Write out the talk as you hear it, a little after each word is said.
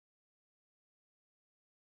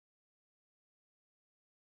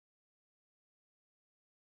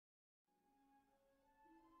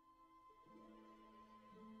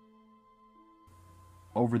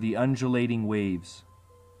Over the undulating waves,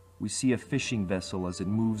 we see a fishing vessel as it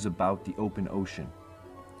moves about the open ocean.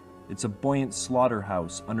 It's a buoyant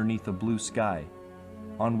slaughterhouse underneath a blue sky,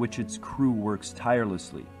 on which its crew works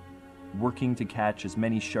tirelessly, working to catch as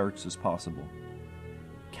many sharks as possible.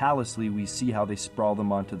 Callously, we see how they sprawl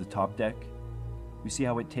them onto the top deck. We see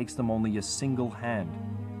how it takes them only a single hand,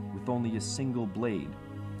 with only a single blade,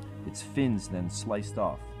 its fins then sliced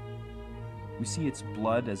off. We see its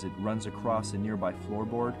blood as it runs across a nearby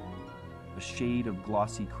floorboard, a shade of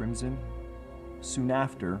glossy crimson. Soon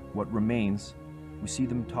after, what remains, we see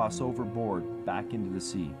them toss overboard back into the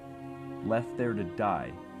sea, left there to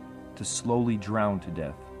die, to slowly drown to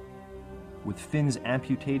death. With fins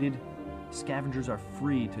amputated, scavengers are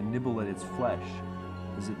free to nibble at its flesh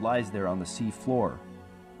as it lies there on the sea floor,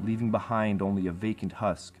 leaving behind only a vacant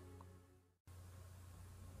husk.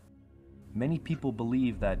 Many people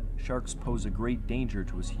believe that sharks pose a great danger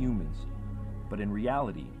to us humans, but in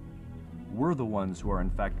reality, we're the ones who are in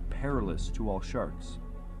fact perilous to all sharks,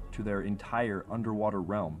 to their entire underwater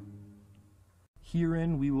realm.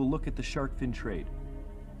 Herein, we will look at the shark fin trade,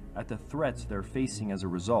 at the threats they're facing as a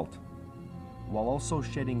result, while also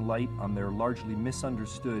shedding light on their largely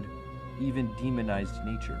misunderstood, even demonized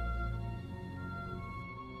nature.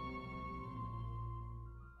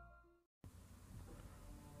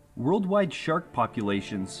 Worldwide shark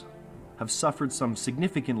populations have suffered some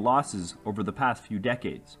significant losses over the past few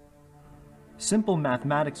decades. Simple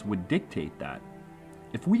mathematics would dictate that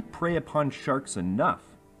if we prey upon sharks enough,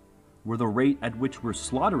 where the rate at which we're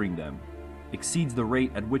slaughtering them exceeds the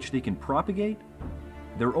rate at which they can propagate,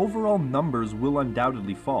 their overall numbers will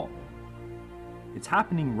undoubtedly fall. It's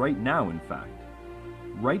happening right now, in fact,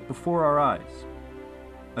 right before our eyes.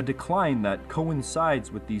 A decline that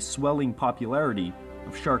coincides with the swelling popularity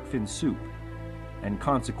of shark fin soup, and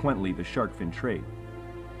consequently the shark fin trade.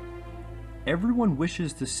 Everyone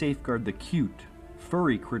wishes to safeguard the cute,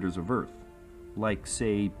 furry critters of Earth, like,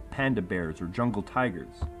 say, panda bears or jungle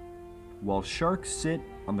tigers, while sharks sit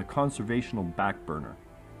on the conservational back burner.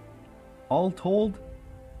 All told,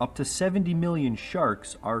 up to 70 million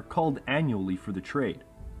sharks are culled annually for the trade,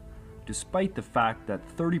 despite the fact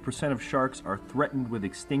that 30% of sharks are threatened with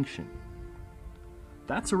extinction.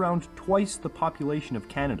 That's around twice the population of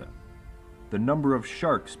Canada, the number of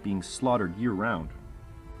sharks being slaughtered year-round.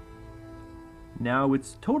 Now,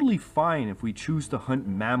 it's totally fine if we choose to hunt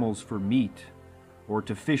mammals for meat, or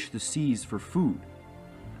to fish the seas for food.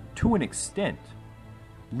 To an extent,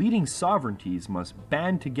 leading sovereignties must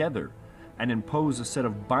band together and impose a set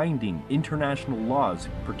of binding international laws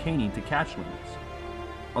pertaining to catch limits.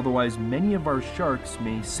 Otherwise, many of our sharks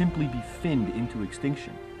may simply be finned into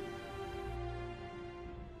extinction.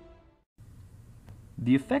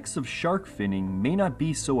 The effects of shark finning may not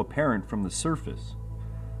be so apparent from the surface,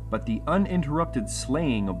 but the uninterrupted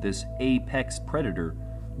slaying of this apex predator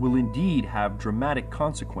will indeed have dramatic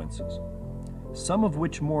consequences, some of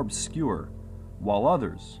which more obscure, while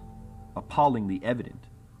others appallingly evident.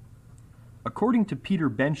 According to Peter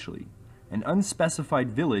Benchley, an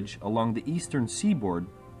unspecified village along the eastern seaboard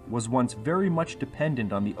was once very much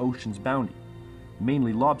dependent on the ocean's bounty,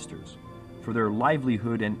 mainly lobsters, for their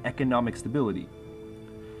livelihood and economic stability.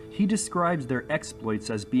 He describes their exploits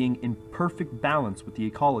as being in perfect balance with the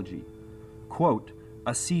ecology. Quote,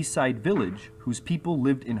 "a seaside village whose people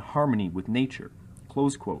lived in harmony with nature."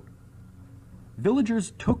 Close quote.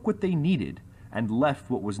 Villagers took what they needed and left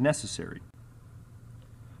what was necessary.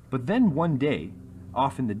 But then one day,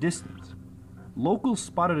 off in the distance, locals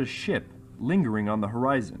spotted a ship lingering on the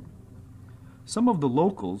horizon. Some of the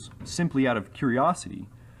locals, simply out of curiosity,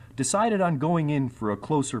 decided on going in for a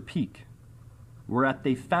closer peek, whereat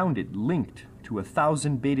they found it linked to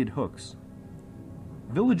 1,000 baited hooks.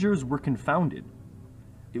 Villagers were confounded.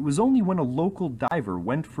 It was only when a local diver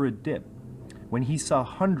went for a dip, when he saw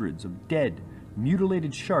hundreds of dead,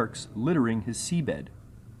 mutilated sharks littering his seabed.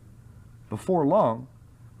 Before long,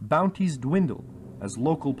 bounties dwindled as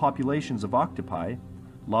local populations of octopi,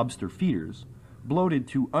 lobster feeders, bloated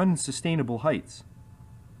to unsustainable heights.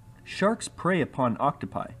 Sharks prey upon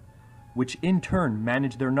octopi, which in turn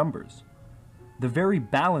manage their numbers. The very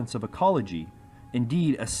balance of ecology,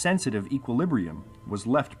 indeed a sensitive equilibrium, was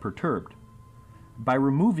left perturbed. By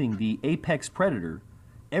removing the apex predator,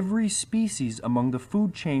 every species among the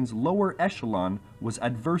food chain's lower echelon was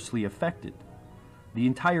adversely affected. The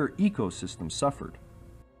entire ecosystem suffered.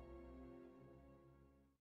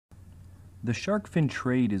 The shark fin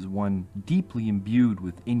trade is one deeply imbued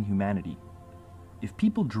with inhumanity. If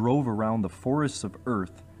people drove around the forests of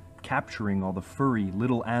Earth, capturing all the furry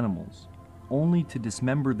little animals, only to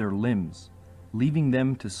dismember their limbs, leaving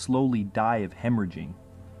them to slowly die of hemorrhaging,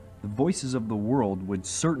 the voices of the world would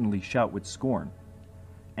certainly shout with scorn.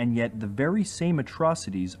 And yet the very same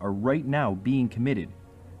atrocities are right now being committed,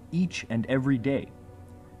 each and every day,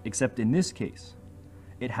 except in this case,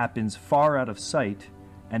 it happens far out of sight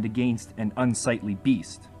and against an unsightly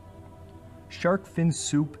beast. Shark fin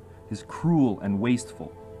soup is cruel and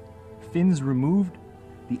wasteful. Fins removed,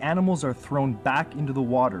 the animals are thrown back into the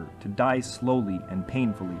water to die slowly and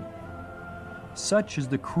painfully. Such is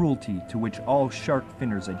the cruelty to which all shark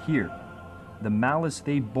finners adhere, the malice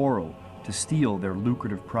they borrow to steal their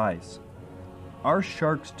lucrative prize. Our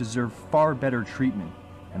sharks deserve far better treatment,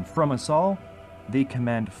 and from us all, they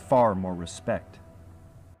command far more respect.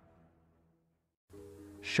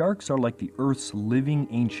 Sharks are like the Earth's living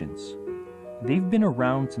ancients. They've been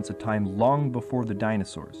around since a time long before the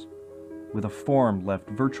dinosaurs, with a form left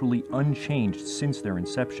virtually unchanged since their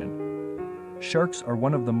inception. Sharks are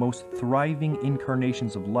one of the most thriving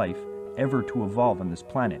incarnations of life ever to evolve on this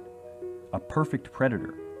planet, a perfect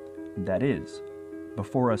predator. That is,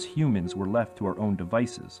 before us humans were left to our own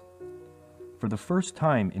devices. For the first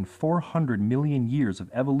time in 400 million years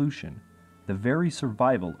of evolution, the very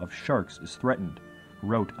survival of sharks is threatened,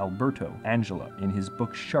 wrote Alberto Angela in his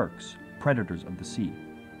book Sharks, Predators of the Sea.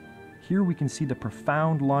 Here we can see the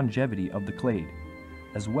profound longevity of the clade,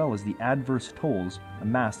 as well as the adverse tolls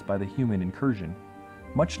amassed by the human incursion.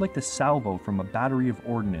 Much like the salvo from a battery of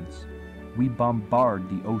ordnance, we bombard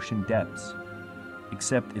the ocean depths,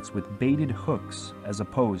 except it's with baited hooks as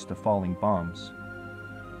opposed to falling bombs.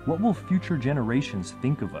 What will future generations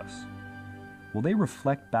think of us? Will they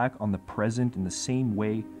reflect back on the present in the same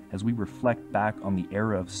way as we reflect back on the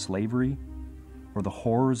era of slavery or the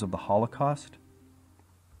horrors of the Holocaust?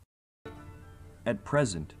 At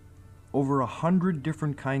present, over 100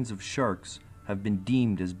 different kinds of sharks have been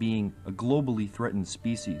deemed as being a globally threatened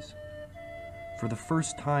species. For the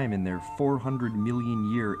first time in their 400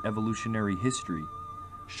 million year evolutionary history,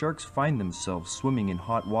 sharks find themselves swimming in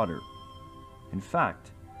hot water. In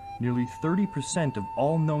fact, nearly 30% of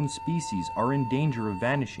all known species are in danger of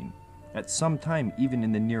vanishing, at some time even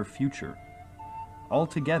in the near future.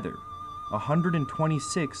 Altogether,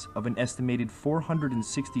 126 of an estimated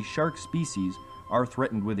 460 shark species are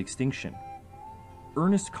threatened with extinction.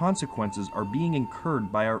 Earnest consequences are being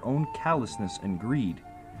incurred by our own callousness and greed,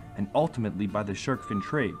 and ultimately by the shark fin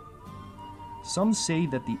trade. Some say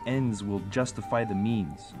that the ends will justify the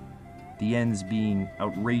means, the ends being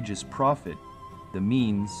outrageous profit, the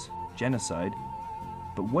means genocide.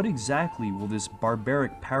 But what exactly will this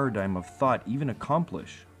barbaric paradigm of thought even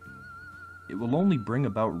accomplish? It will only bring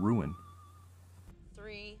about ruin.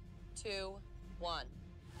 3, 2, 1.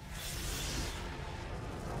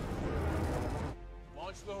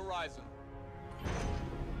 Launch to the horizon.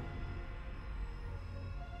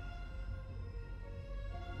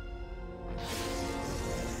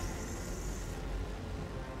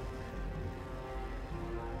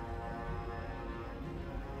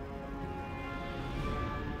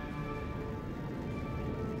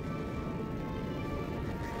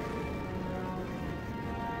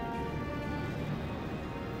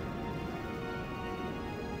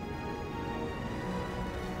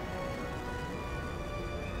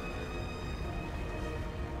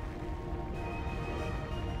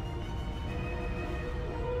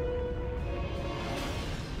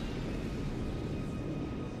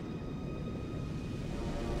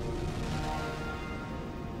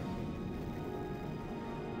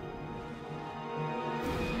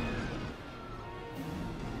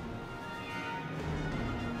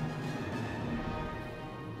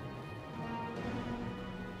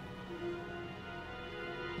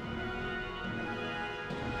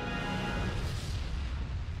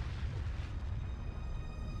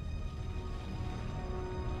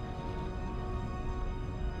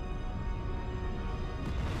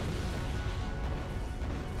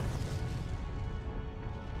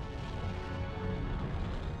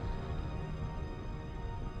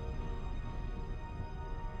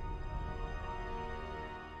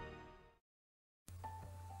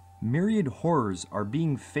 Myriad horrors are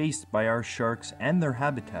being faced by our sharks and their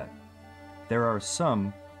habitat. There are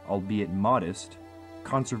some, albeit modest,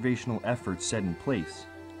 conservational efforts set in place.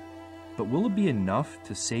 But will it be enough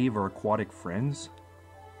to save our aquatic friends?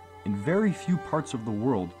 In very few parts of the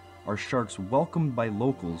world are sharks welcomed by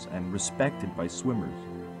locals and respected by swimmers,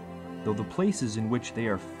 though the places in which they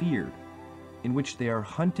are feared, in which they are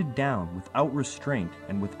hunted down without restraint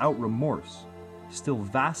and without remorse, still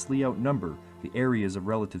vastly outnumber the areas of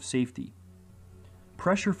relative safety.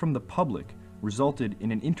 Pressure from the public resulted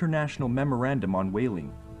in an international memorandum on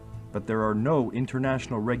whaling, but there are no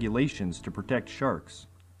international regulations to protect sharks.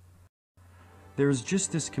 There's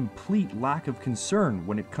just this complete lack of concern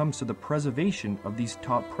when it comes to the preservation of these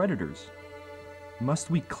top predators. Must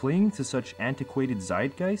we cling to such antiquated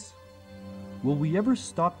zeitgeist? Will we ever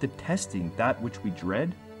stop detesting that which we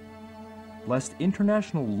dread? Lest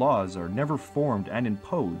international laws are never formed and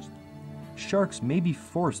imposed, sharks may be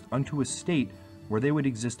forced unto a state where they would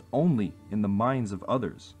exist only in the minds of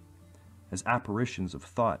others, as apparitions of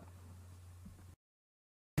thought.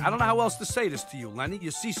 I don't know how else to say this to you, Lenny. You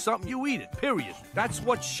see something, you eat it, period. That's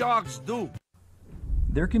what sharks do.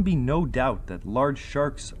 There can be no doubt that large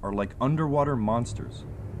sharks are like underwater monsters,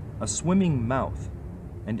 a swimming mouth,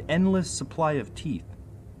 an endless supply of teeth.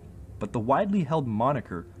 But the widely held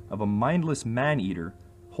moniker of a mindless man-eater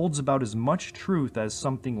holds about as much truth as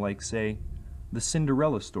something like, say, the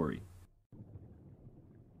Cinderella story.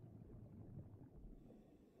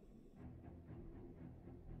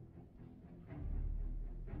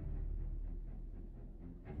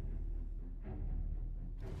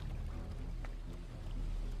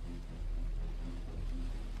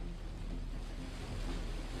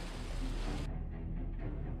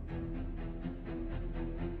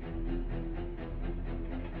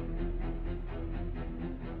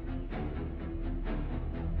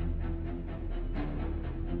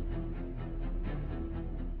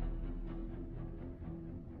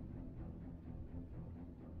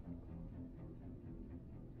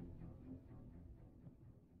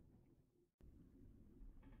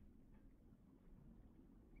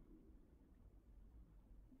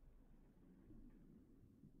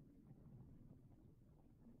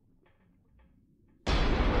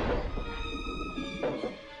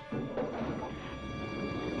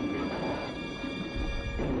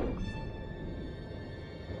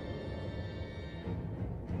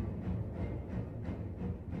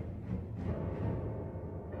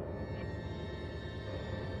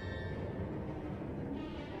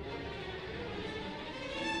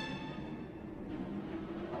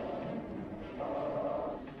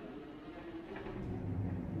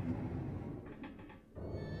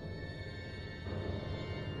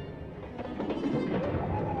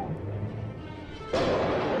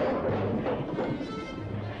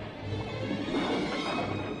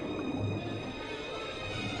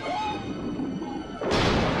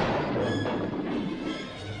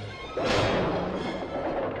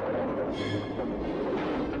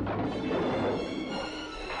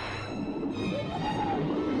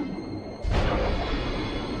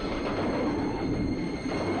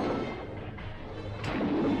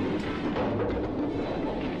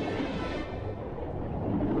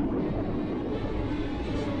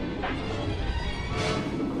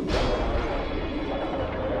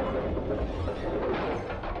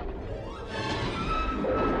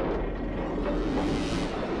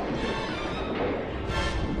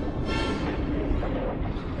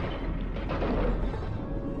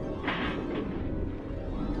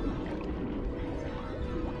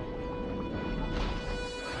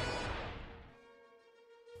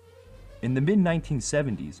 In the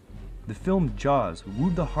mid-1970s, the film Jaws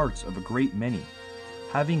wooed the hearts of a great many,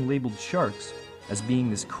 having labeled sharks as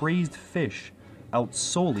being this crazed fish out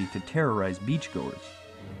solely to terrorize beachgoers.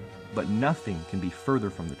 But nothing can be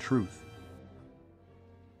further from the truth.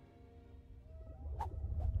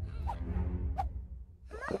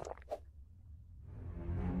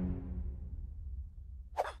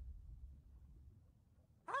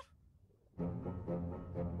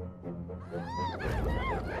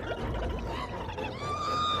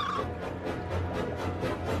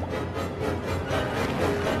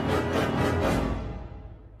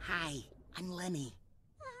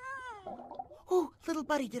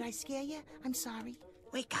 Buddy, did I scare you? I'm sorry.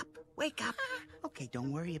 Wake up. Wake up. Okay,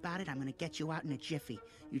 don't worry about it. I'm gonna get you out in a jiffy.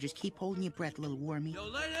 You just keep holding your breath, little wormy. Yo,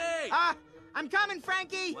 Lenny! I'm coming,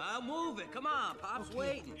 Frankie! Well, move it. Come on, Pop's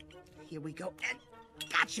waiting. Here we go. And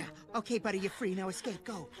gotcha! Okay, buddy, you're free. Now escape.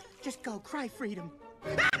 Go. Just go. Cry freedom.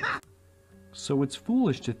 So it's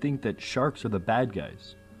foolish to think that sharks are the bad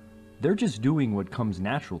guys. They're just doing what comes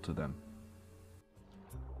natural to them.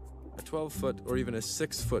 A 12-foot or even a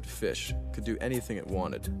 6-foot fish could do anything it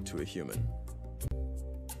wanted to a human.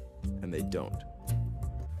 And they don't.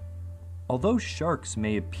 Although sharks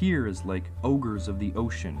may appear as like ogres of the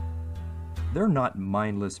ocean, they're not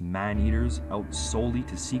mindless man-eaters out solely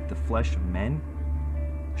to seek the flesh of men.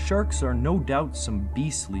 Sharks are no doubt some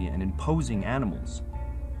beastly and imposing animals,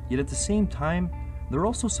 yet at the same time, they're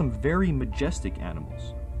also some very majestic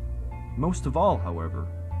animals. Most of all, however,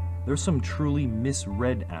 they're some truly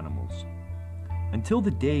misread animals. Until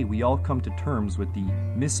the day we all come to terms with the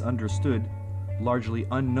misunderstood, largely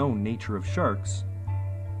unknown nature of sharks,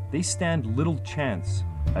 they stand little chance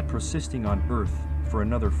at persisting on Earth for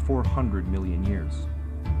another 400 million years.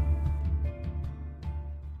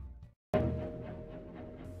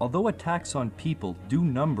 Although attacks on people do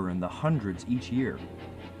number in the hundreds each year,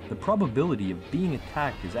 the probability of being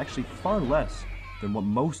attacked is actually far less than what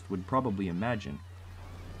most would probably imagine.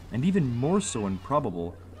 And even more so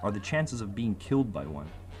improbable are the chances of being killed by one.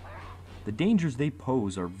 The dangers they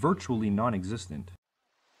pose are virtually non-existent.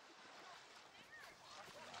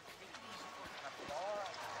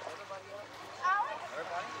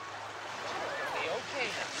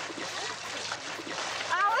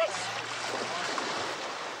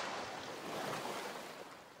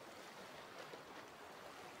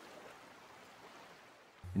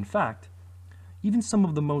 In fact, even some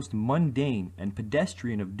of the most mundane and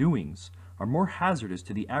pedestrian of doings are more hazardous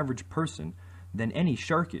to the average person than any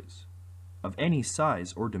shark is, of any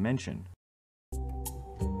size or dimension.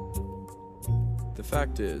 The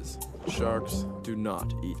fact is, sharks do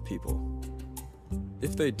not eat people.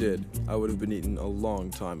 If they did, I would have been eaten a long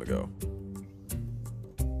time ago.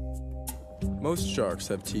 Most sharks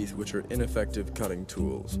have teeth which are ineffective cutting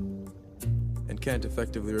tools, and can't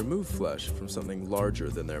effectively remove flesh from something larger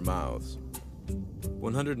than their mouths.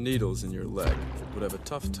 100 needles in your leg would have a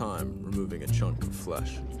tough time removing a chunk of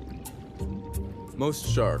flesh. Most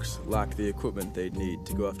sharks lack the equipment they'd need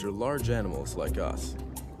to go after large animals like us,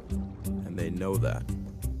 and they know that.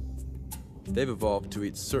 They've evolved to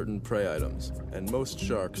eat certain prey items, and most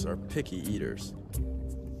sharks are picky eaters.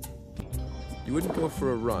 You wouldn't go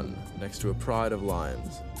for a run next to a pride of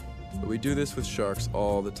lions, but we do this with sharks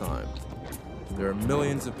all the time. There are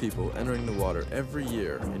millions of people entering the water every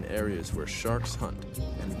year in areas where sharks hunt,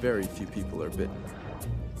 and very few people are bitten.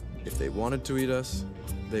 If they wanted to eat us,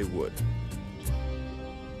 they would.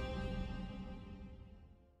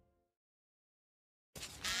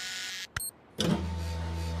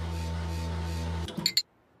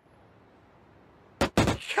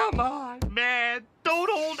 Come on, man. Don't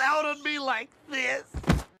hold out on me like this.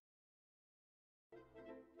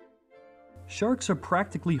 Sharks are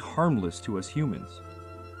practically harmless to us humans.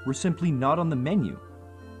 We're simply not on the menu.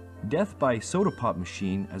 Death by soda pop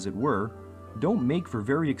machine, as it were, don't make for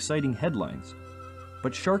very exciting headlines,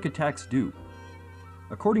 but shark attacks do.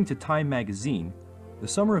 According to Time magazine, the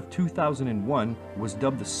summer of 2001 was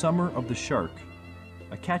dubbed the Summer of the Shark.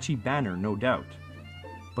 A catchy banner, no doubt.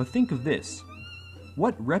 But think of this.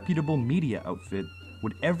 What reputable media outfit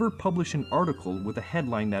would ever publish an article with a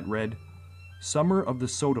headline that read, "Summer of the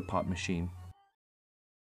Soda Pop Machine"?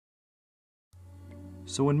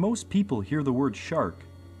 So when most people hear the word shark,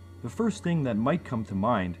 the first thing that might come to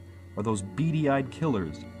mind are those beady-eyed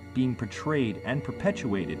killers being portrayed and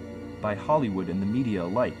perpetuated by Hollywood and the media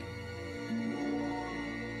alike.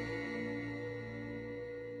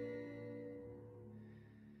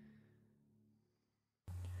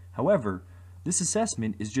 However, this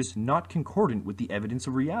assessment is just not concordant with the evidence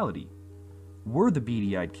of reality. We're the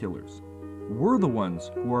beady-eyed killers. We're the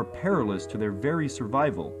ones who are perilous to their very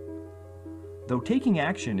survival. Though taking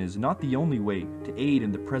action is not the only way to aid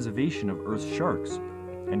in the preservation of Earth's sharks,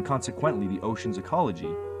 and consequently the ocean's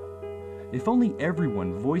ecology, if only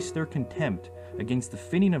everyone voiced their contempt against the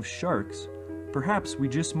finning of sharks, perhaps we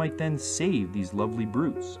just might then save these lovely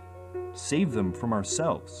brutes. Save them from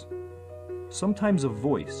ourselves. Sometimes a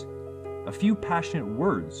voice, a few passionate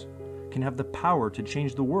words, can have the power to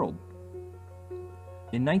change the world.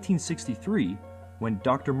 In 1963, when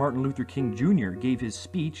Dr. Martin Luther King Jr. gave his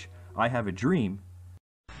speech, "I Have a Dream,"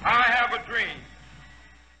 I have a dream.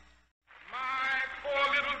 My poor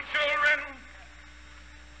little children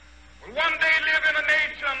will one day live in a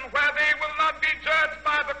nation where they will not be judged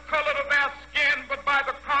by the color of their skin, but by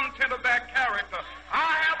the content of their character.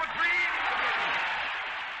 I have a dream.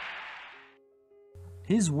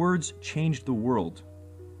 His words changed the world.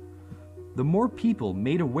 The more people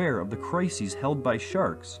made aware of the crises held by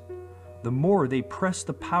sharks, the more they pressed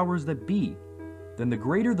the powers that be, then the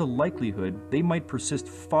greater the likelihood they might persist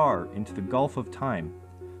far into the gulf of time,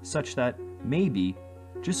 such that maybe,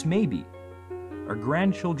 just maybe, our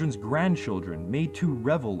grandchildren's grandchildren may too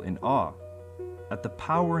revel in awe at the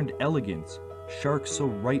power and elegance sharks so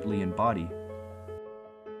rightly embody.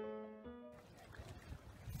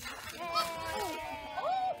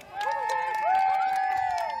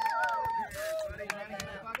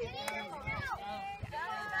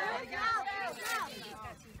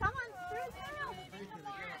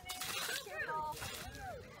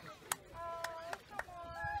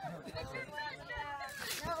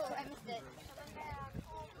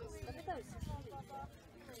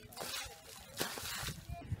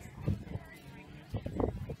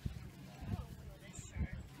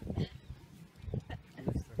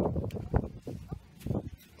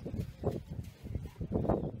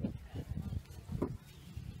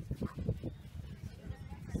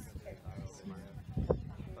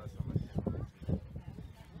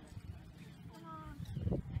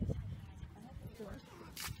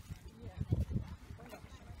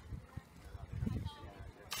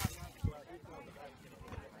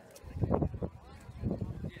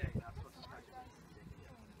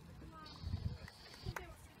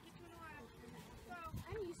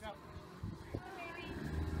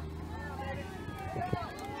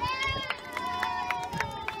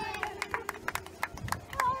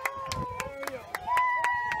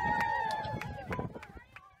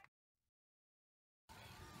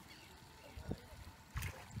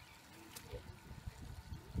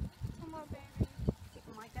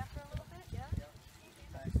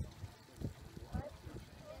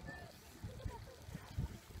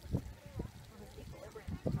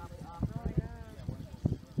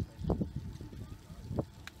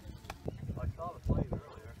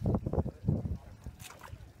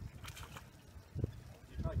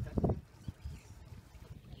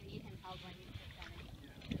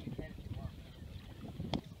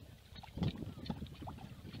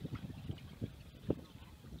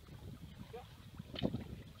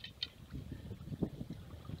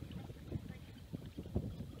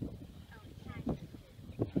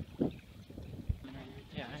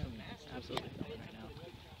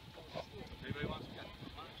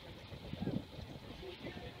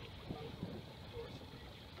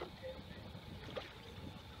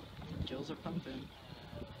 comes in.